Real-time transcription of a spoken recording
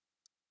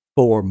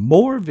For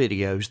more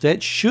videos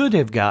that should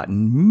have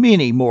gotten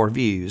many more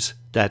views.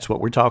 That's what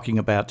we're talking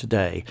about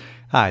today.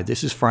 Hi,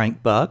 this is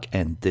Frank Buck,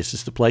 and this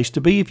is the place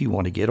to be if you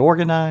want to get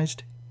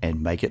organized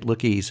and make it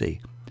look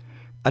easy.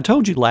 I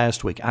told you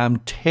last week I'm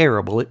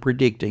terrible at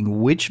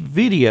predicting which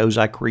videos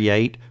I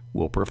create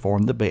will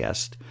perform the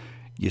best.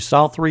 You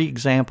saw 3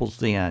 examples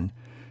then.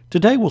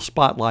 Today we'll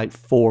spotlight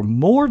 4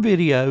 more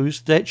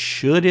videos that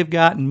should have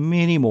gotten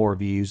many more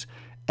views,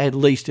 at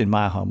least in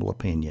my humble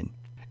opinion.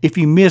 If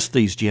you missed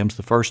these gems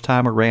the first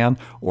time around,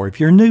 or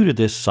if you're new to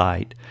this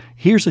site,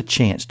 here's a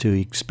chance to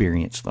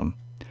experience them.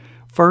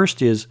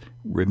 First is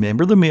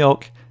Remember the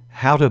Milk,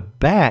 how to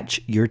batch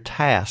your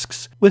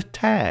tasks with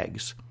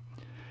tags.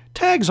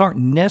 Tags aren't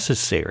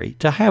necessary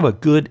to have a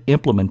good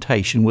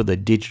implementation with a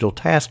digital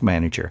task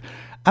manager.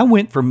 I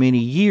went for many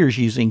years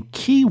using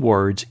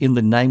keywords in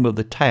the name of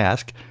the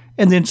task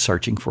and then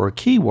searching for a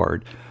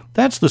keyword.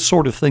 That's the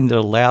sort of thing that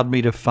allowed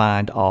me to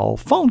find all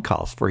phone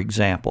calls, for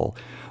example.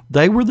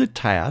 They were the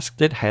tasks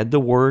that had the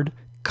word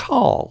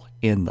call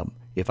in them.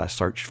 If I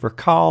searched for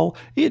call,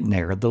 it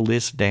narrowed the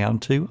list down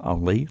to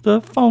only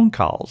the phone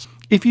calls.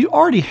 If you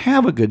already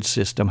have a good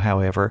system,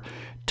 however,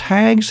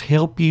 tags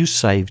help you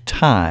save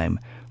time.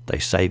 They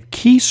save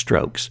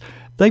keystrokes.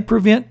 They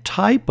prevent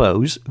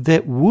typos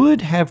that would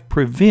have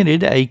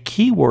prevented a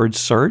keyword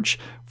search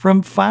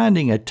from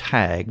finding a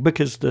tag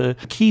because the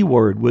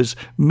keyword was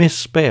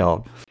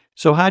misspelled.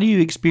 So how do you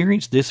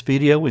experience this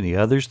video and the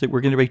others that we're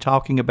going to be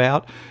talking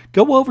about?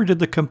 Go over to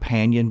the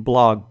companion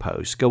blog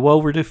post. Go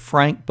over to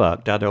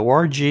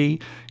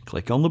frankbuck.org,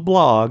 click on the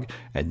blog,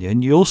 and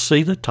then you'll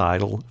see the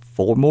title,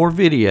 4 more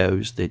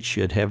videos that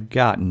should have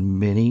gotten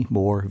many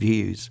more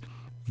views.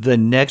 The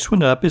next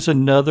one up is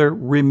another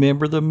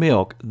Remember the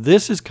Milk.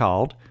 This is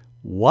called,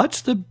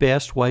 What's the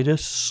Best Way to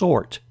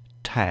Sort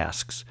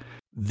Tasks?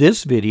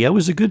 This video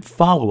is a good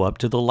follow-up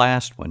to the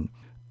last one.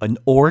 An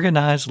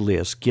organized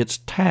list gets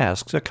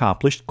tasks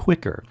accomplished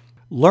quicker.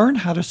 Learn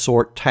how to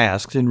sort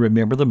tasks in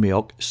Remember the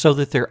Milk so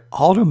that they're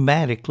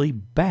automatically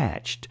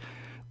batched.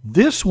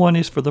 This one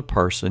is for the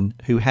person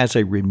who has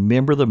a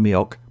Remember the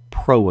Milk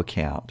Pro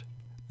account.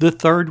 The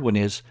third one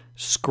is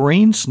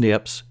Screen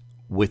Snips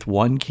with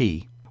one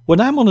key.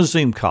 When I'm on a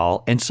Zoom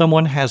call and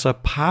someone has a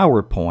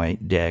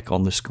PowerPoint deck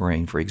on the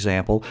screen, for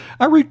example,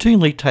 I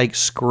routinely take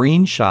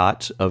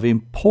screenshots of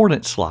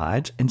important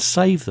slides and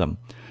save them.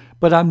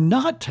 But I'm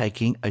not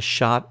taking a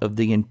shot of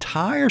the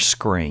entire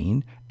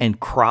screen and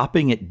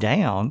cropping it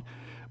down,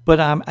 but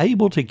I'm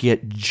able to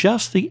get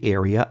just the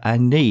area I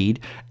need,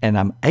 and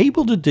I'm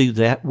able to do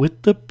that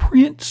with the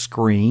print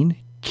screen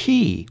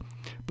key.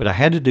 But I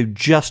had to do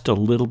just a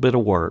little bit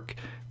of work.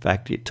 In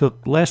fact, it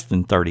took less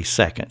than 30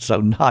 seconds, so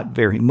not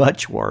very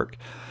much work.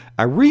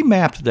 I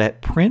remapped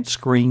that print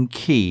screen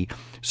key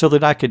so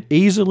that I could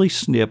easily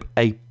snip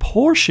a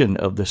portion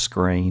of the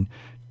screen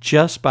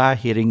just by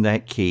hitting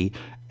that key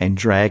and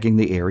dragging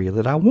the area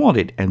that I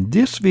wanted. And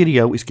this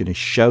video is going to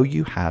show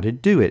you how to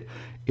do it.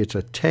 It's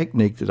a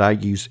technique that I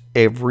use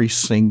every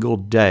single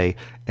day.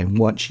 And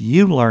once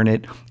you learn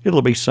it,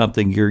 it'll be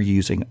something you're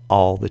using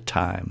all the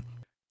time.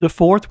 The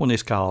fourth one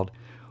is called,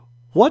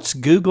 What's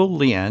Google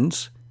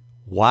Lens?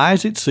 Why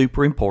is it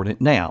super important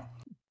now?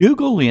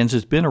 Google Lens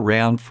has been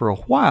around for a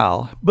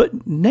while,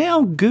 but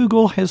now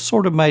Google has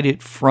sort of made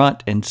it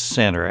front and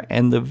center.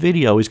 And the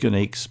video is going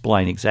to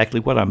explain exactly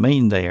what I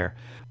mean there.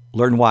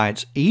 Learn why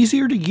it's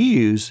easier to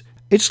use.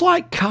 It's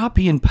like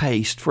copy and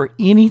paste for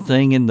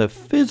anything in the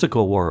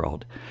physical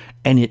world.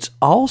 And it's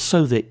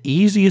also the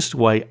easiest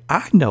way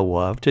I know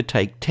of to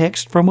take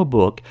text from a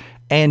book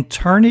and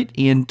turn it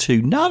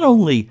into not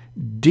only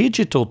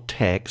digital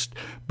text,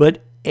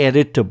 but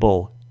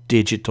editable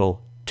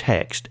digital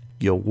text.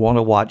 You'll want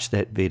to watch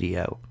that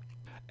video.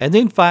 And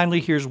then finally,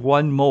 here's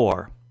one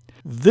more.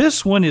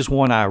 This one is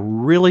one I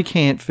really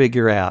can't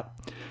figure out.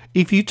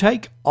 If you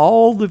take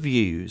all the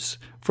views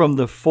from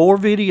the 4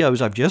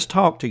 videos I've just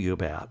talked to you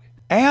about,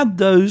 add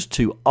those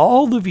to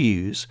all the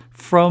views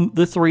from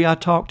the 3 I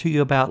talked to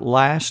you about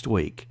last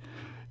week,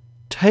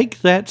 take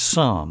that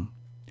sum,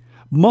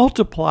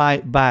 multiply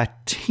it by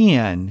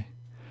 10,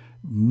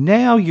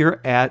 now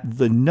you're at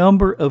the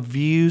number of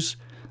views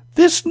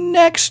this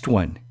next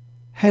one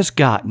has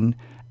gotten,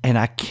 and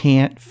I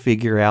can't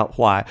figure out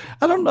why.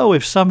 I don't know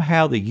if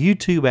somehow the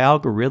YouTube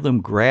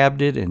algorithm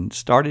grabbed it and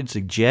started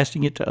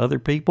suggesting it to other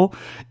people.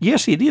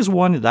 Yes, it is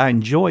one that I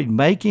enjoyed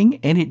making,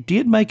 and it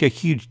did make a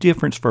huge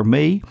difference for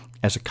me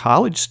as a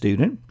college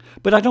student,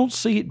 but I don't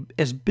see it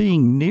as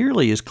being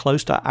nearly as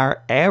close to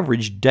our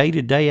average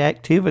day-to-day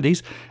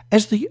activities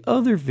as the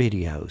other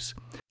videos.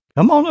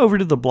 Come on over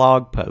to the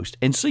blog post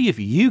and see if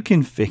you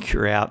can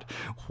figure out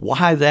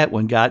why that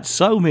one got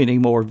so many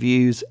more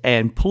views,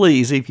 and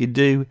please, if you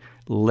do,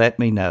 let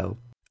me know.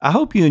 I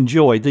hope you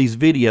enjoyed these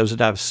videos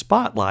that I've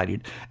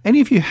spotlighted, and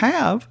if you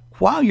have,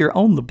 while you're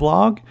on the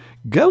blog,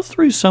 go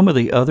through some of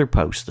the other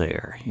posts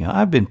there.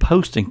 I've been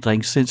posting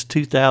things since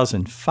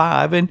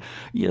 2005, and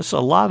yes, a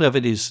lot of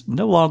it is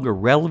no longer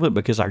relevant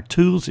because our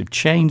tools have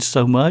changed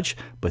so much,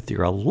 but there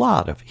are a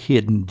lot of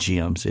hidden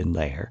gems in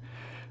there.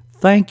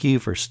 thank you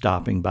for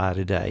stopping by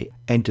today.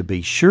 And to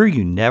be sure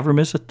you never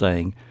miss a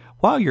thing,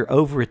 while you're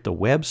over at the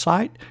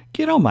website,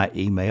 get on my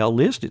email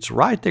list. It's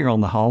right there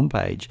on the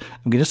homepage.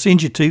 I'm going to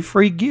send you 2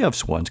 free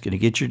gifts. One's going to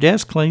get your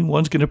desk clean.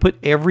 One's going to put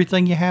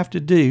everything you have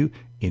to do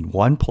in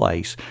one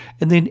place.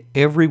 And then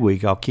every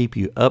week I'll keep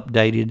you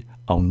updated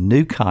on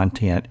new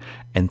content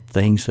and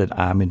things that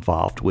I'm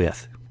involved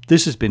with.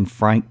 This has been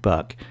Frank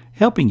Buck,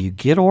 helping you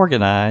get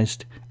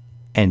organized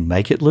and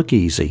make it look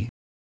easy.